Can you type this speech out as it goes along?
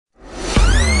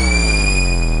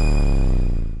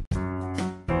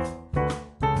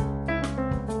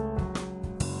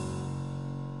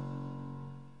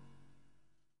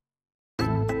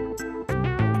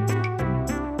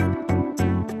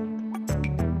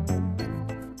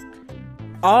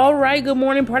All right, good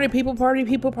morning, party people,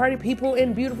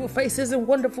 and beautiful faces and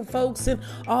wonderful folks and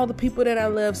all the people that I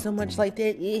love so much like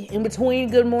that. In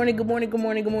between, good morning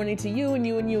to you and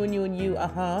you and you and you and you.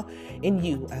 And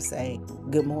you, I say,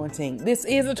 good morning. This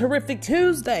is a terrific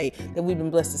Tuesday that we've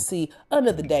been blessed to see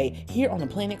another day here on the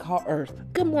planet called Earth.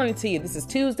 Good morning to you. This is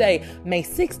Tuesday, May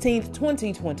 16th,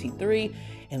 2023.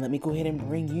 And let me go ahead and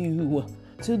bring you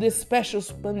to this special,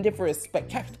 splendiferous,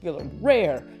 spectacular,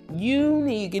 rare,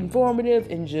 unique, informative,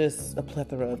 and just a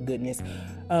plethora of goodness.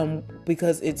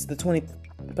 Because it's the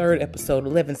 23rd episode,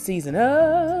 11th season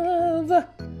of the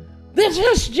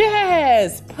Just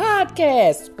Jazz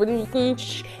Podcast.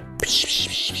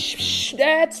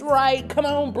 That's right. Come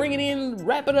on, bring it in,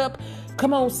 wrap it up.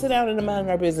 Come on, sit down in the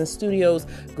Mind Our Business studios.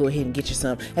 Go ahead and get you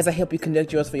some as I help you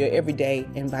conduct yours for your everyday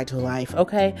and vital life,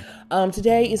 okay?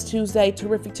 Today is Tuesday,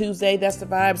 terrific Tuesday. That's the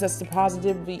vibes, that's the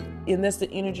positivity, and that's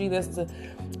the energy, that's the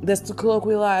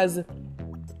colloquialized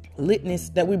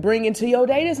litness that we bring into your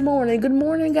day this morning. Good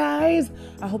morning, guys.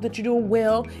 I hope that you're doing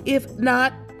well. If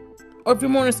not, or if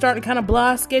your morning's starting kind of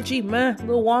blah, sketchy, a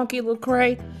little wonky, a little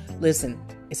cray, listen.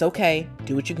 It's okay.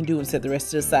 Do what you can do and set the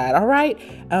rest to the side. All right.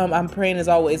 I'm praying as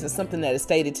always that something that is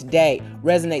stated today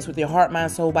resonates with your heart,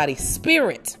 mind, soul, body,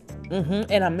 spirit.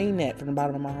 And I mean that from the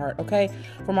bottom of my heart. Okay.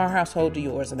 From our household to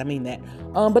yours. And I mean that.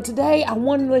 But today I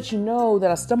wanted to let you know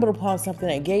that I stumbled upon something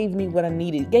that gave me what I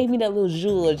needed. Gave me that little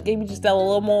zhuzh. Gave me just that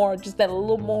little more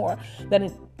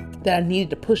that I needed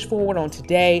to push forward on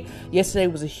today. Yesterday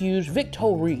was a huge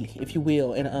victory, if you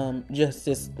will, and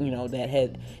justice, that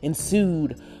had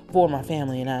ensued for my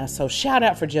family and I. So shout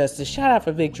out for justice, shout out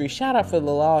for victory, shout out for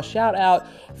the law, shout out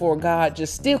for God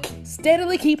just still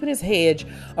steadily keeping his hedge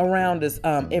around us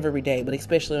every day, but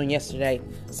especially on yesterday.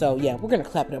 So yeah, we're gonna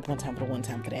clap it up one time for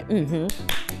that.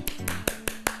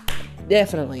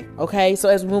 Definitely. Okay. So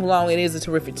as we move along, it is a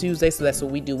terrific Tuesday. So that's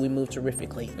what we do. We move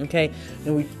terrifically. Okay.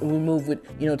 And we move with,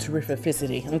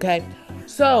 terrificity. Okay.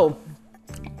 So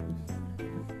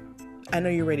I know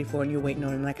you're ready for it and you're waiting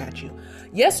on it and I got you.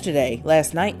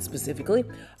 Last night specifically,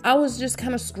 I was just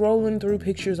kind of scrolling through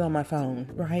pictures on my phone,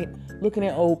 right? Looking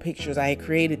at old pictures. I had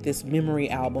created this memory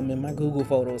album in my Google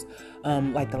Photos,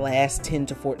 like the last 10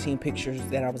 to 14 pictures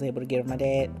that I was able to get of my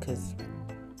dad because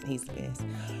he's the best.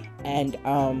 And,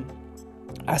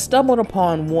 I stumbled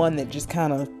upon one that just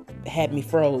kind of had me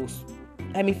frozen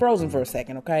for a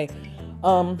second, okay?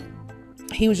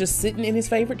 He was just sitting in his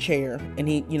favorite chair, and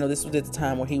he, this was at the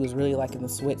time where he was really like in the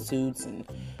sweatsuits and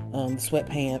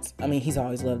sweatpants. I mean, he's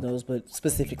always loved those, but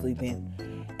specifically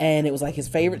then. And it was like his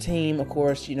favorite team, of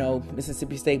course,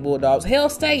 Mississippi State Bulldogs, Hell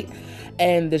State,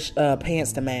 and the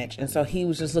pants to match. And so he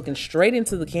was just looking straight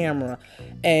into the camera,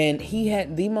 and he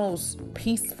had the most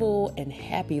peaceful and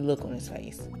happy look on his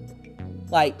face.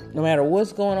 Like, no matter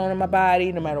what's going on in my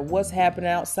body, no matter what's happening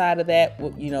outside of that,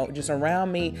 just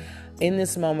around me in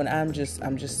this moment, I'm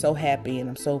just so happy and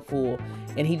I'm so full.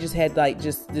 And he just had like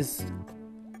just this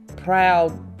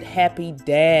proud, happy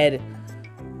dad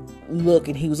look,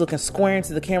 and he was looking square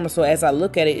into the camera. So as I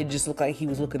look at it, it just looked like he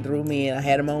was looking through me, and I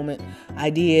had a moment. I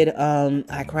did.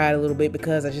 I cried a little bit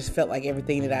because I just felt like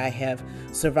everything that I have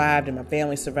survived and my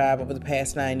family survived over the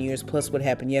past 9 years, plus what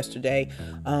happened yesterday.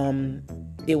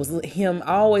 It was him.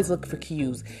 I always look for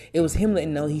cues. It was him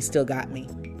letting know he still got me.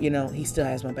 He still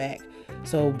has my back.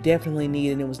 So definitely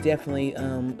needed. It was definitely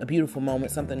a beautiful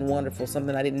moment, something wonderful,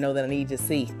 something I didn't know that I needed to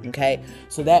see. Okay,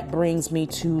 so that brings me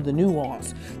to the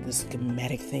nuance, the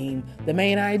schematic theme, the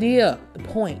main idea, the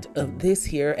point of this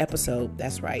here episode.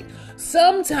 That's right.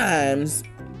 Sometimes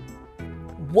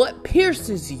what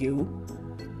pierces you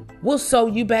will sew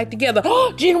you back together.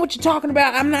 Oh, Gina, what you talking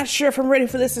about? I'm not sure if I'm ready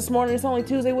for this morning. It's only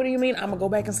Tuesday. What do you mean? I'm going to go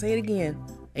back and say it again.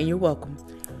 And you're welcome.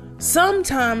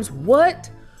 Sometimes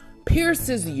what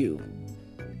pierces you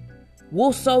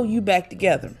will sew you back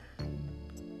together.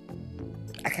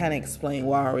 I kind of explained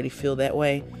why I already feel that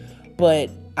way, but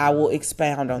I will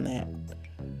expound on that.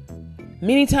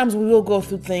 Many times we will go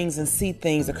through things and see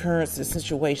things, occurrences,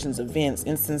 situations, events,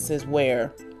 instances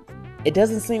where it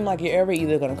doesn't seem like you're ever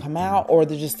either going to come out or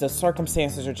the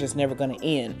circumstances are just never going to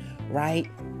end, right?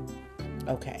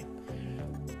 Okay.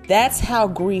 That's how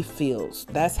grief feels.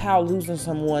 That's how losing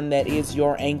someone that is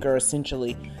your anchor,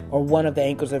 essentially, or one of the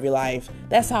anchors of your life.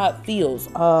 That's how it feels.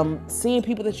 Seeing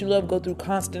people that you love go through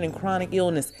constant and chronic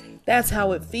illness. That's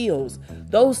how it feels.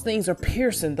 Those things are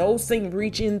piercing. Those things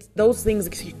reach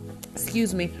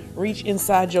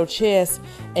inside your chest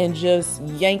and just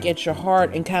yank at your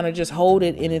heart and kind of just hold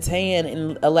it in its hand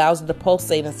and allows it to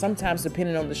pulsate. And sometimes,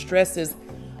 depending on the stresses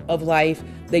of life,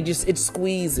 it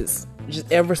squeezes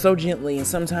just ever so gently and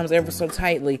sometimes ever so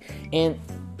tightly. And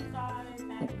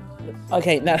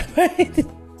okay, now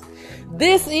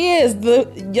This is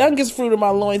the youngest fruit of my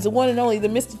loins, the one and only, the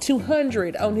Mr.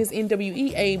 200 on his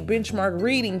NWEA benchmark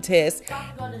reading test.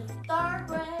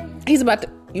 He's about to,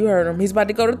 you heard him, he's about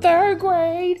to go to third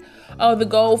grade. Oh, the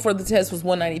goal for the test was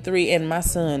 193, and my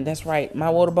son, that's right, my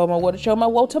Water Bow, my Water Show, my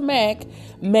Walter Mac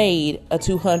made a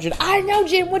 200. I know,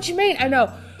 Jim, what you mean? I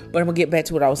know. But I'm going to get back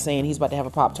to what I was saying. He's about to have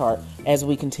a Pop-Tart as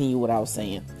we continue what I was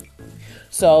saying.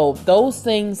 So those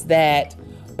things that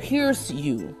pierce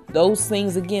you, those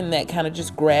things, again, that kind of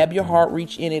just grab your heart,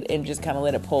 reach in it, and just kind of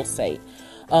let it pulsate.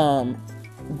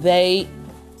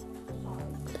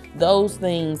 Those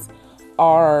things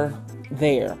are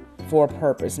there for a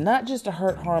purpose, not just to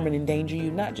hurt, harm, and endanger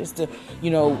you, not just to,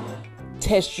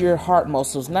 test your heart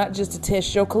muscles, not just to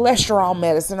test your cholesterol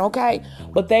medicine, okay?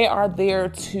 But they are there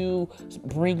to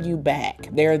bring you back.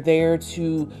 They're there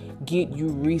to get you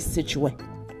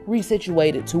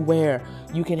resituated to where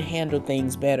you can handle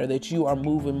things better, that you are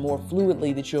moving more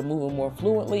fluidly, that you're moving more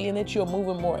fluently, and that you're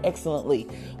moving more excellently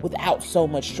without so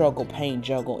much struggle, pain,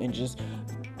 juggle, and just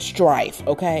strife,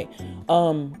 okay?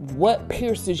 What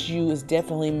pierces you is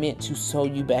definitely meant to sew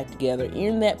you back together.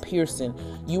 In that piercing,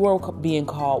 you are being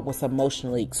called what's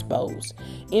emotionally exposed.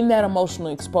 In that emotional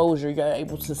exposure, you're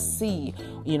able to see,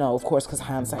 of course, because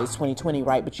hindsight is 20/20,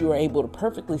 right? But you are able to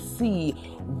perfectly see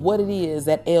what it is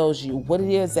that ails you, what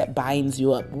it is that binds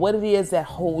you up, what it is that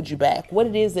holds you back, what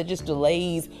it is that just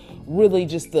delays really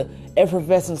just the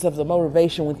effervescence of the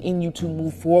motivation within you to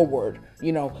move forward.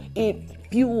 It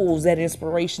fuels that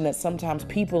inspiration that sometimes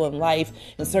people in life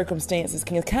and circumstances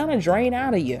can kind of drain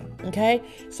out of you. Okay.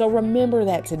 So remember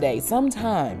that today.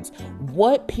 Sometimes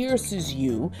what pierces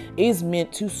you is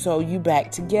meant to sew you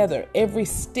back together. Every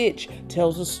stitch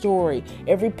tells a story.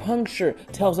 Every puncture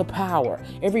tells a power.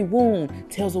 Every wound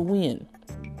tells a win.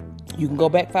 You can go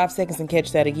back 5 seconds and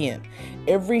catch that again.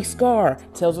 Every scar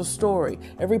tells a story.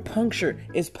 Every puncture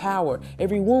is power.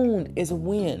 Every wound is a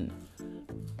win.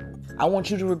 I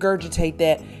want you to regurgitate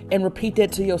that and repeat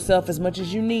that to yourself as much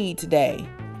as you need today.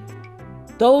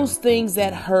 Those things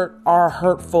that hurt are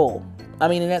hurtful.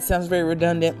 And that sounds very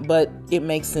redundant, but it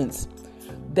makes sense.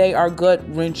 They are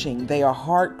gut-wrenching. They are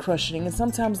heart-crushing. And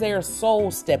sometimes they are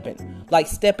soul-stepping, like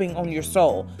stepping on your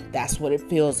soul. That's what it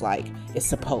feels like it's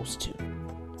supposed to.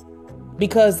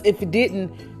 Because if it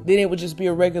didn't, then it would just be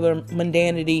a regular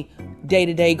mundanity,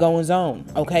 day-to-day goings on.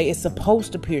 Okay, it's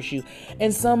supposed to pierce you,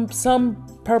 and some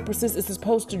purposes it's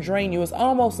supposed to drain you. It's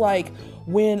almost like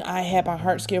when I had my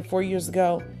heart scared 4 years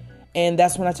ago, and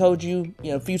that's when I told you,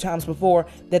 a few times before,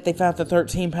 that they found the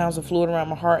 13 pounds of fluid around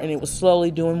my heart, and it was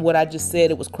slowly doing what I just said.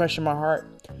 It was crushing my heart.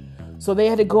 So they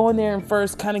had to go in there and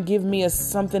first kind of give me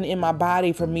something in my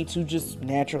body for me to just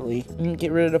naturally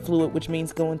get rid of the fluid, which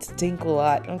means going to tinkle a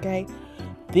lot. Okay.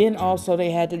 Then also they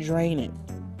had to drain it.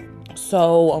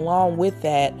 So along with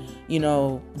that,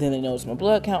 then they noticed my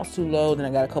blood count's too low. Then I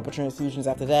got a couple transfusions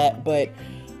after that. But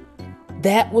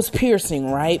that was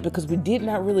piercing, right? Because we did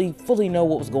not really fully know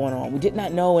what was going on. We did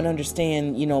not know and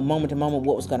understand, moment to moment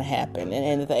what was going to happen.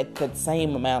 And at that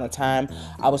same amount of time,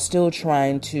 I was still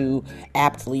trying to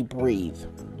aptly breathe.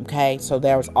 Okay. So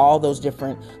there was all those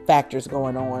different factors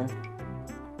going on.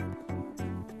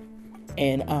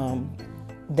 And,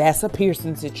 that's a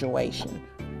piercing situation,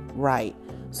 right?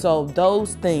 So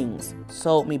those things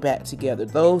sewed me back together.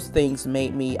 Those things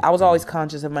made me, I was always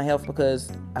conscious of my health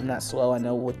because I'm not slow. I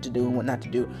know what to do and what not to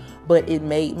do, but it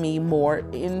made me more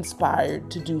inspired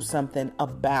to do something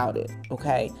about it.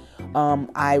 Okay.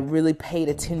 I really paid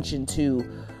attention to,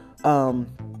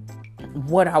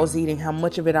 what I was eating, how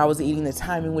much of it I was eating, the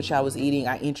time in which I was eating.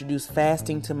 I introduced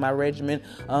fasting to my regimen,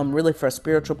 really for a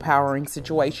spiritual powering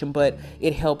situation, but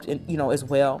it helped, as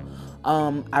well.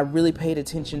 I really paid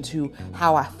attention to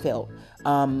how I felt.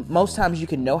 Most times you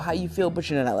can know how you feel, but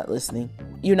you're not listening.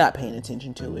 You're not paying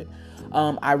attention to it.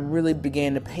 I really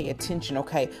began to pay attention.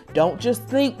 Okay, don't just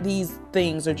think these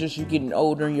things are just you getting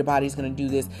older and your body's going to do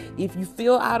this. If you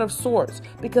feel out of sorts,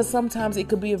 because sometimes it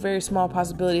could be a very small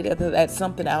possibility that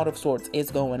something out of sorts is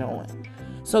going on.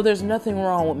 So there's nothing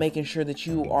wrong with making sure that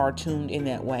you are tuned in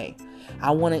that way.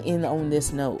 I want to end on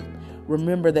this note.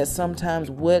 Remember that sometimes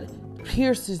what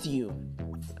pierces you,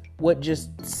 what just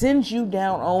sends you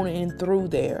down on and through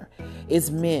there,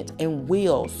 is meant and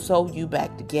will sew you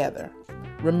back together.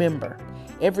 Remember,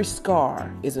 every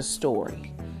scar is a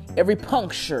story. Every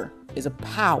puncture is a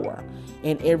power.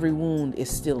 And every wound is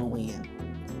still a win.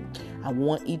 I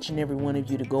want each and every one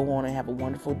of you to go on and have a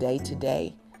wonderful day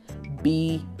today.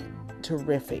 Be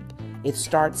terrific. It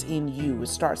starts in you. It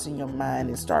starts in your mind.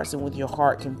 It starts in what your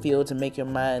heart can feel to make your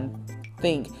mind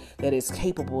think that it's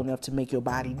capable enough to make your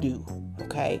body do.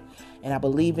 Okay? And I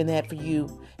believe in that for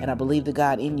you. And I believe the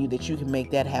God in you that you can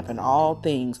make that happen. All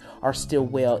things are still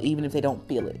well, even if they don't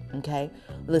feel it. Okay?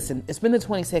 Listen, it's been the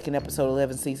 22nd episode,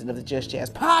 11th season of the Just Jazz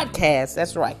podcast.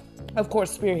 That's right. Of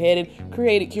course, spearheaded,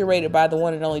 created, curated by the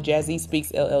one and only Jazzy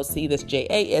Speaks LLC. That's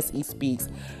Jase Speaks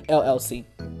LLC.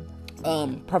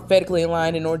 Prophetically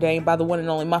aligned and ordained by the one and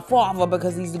only my father,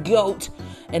 because he's the GOAT.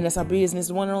 And that's our business,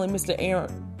 the one and only Mr.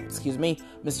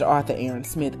 Arthur Aaron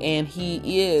Smith. And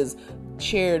he is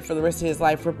shared for the rest of his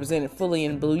life, represented fully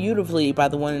and beautifully by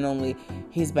the one and only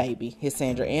his baby, his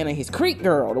Sandra Anna, his Creek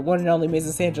girl, the one and only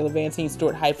Mrs. Angela Vantine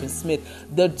Stewart Smith,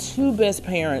 the two best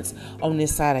parents on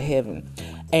this side of heaven.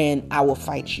 And I will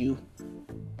fight you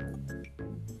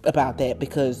about that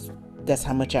because that's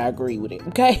how much I agree with it.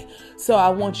 Okay. So I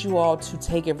want you all to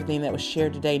take everything that was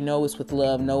shared today. Know it's with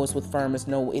love. Know it's with firmness.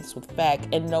 Know it's with fact.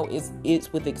 And know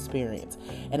it's with experience.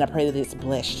 And I pray that it's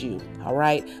blessed you. All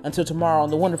right. Until tomorrow on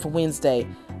the wonderful Wednesday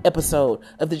episode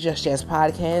of the Just Jazz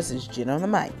podcast, is Jen on the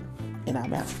mic. And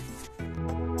I'm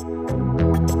out.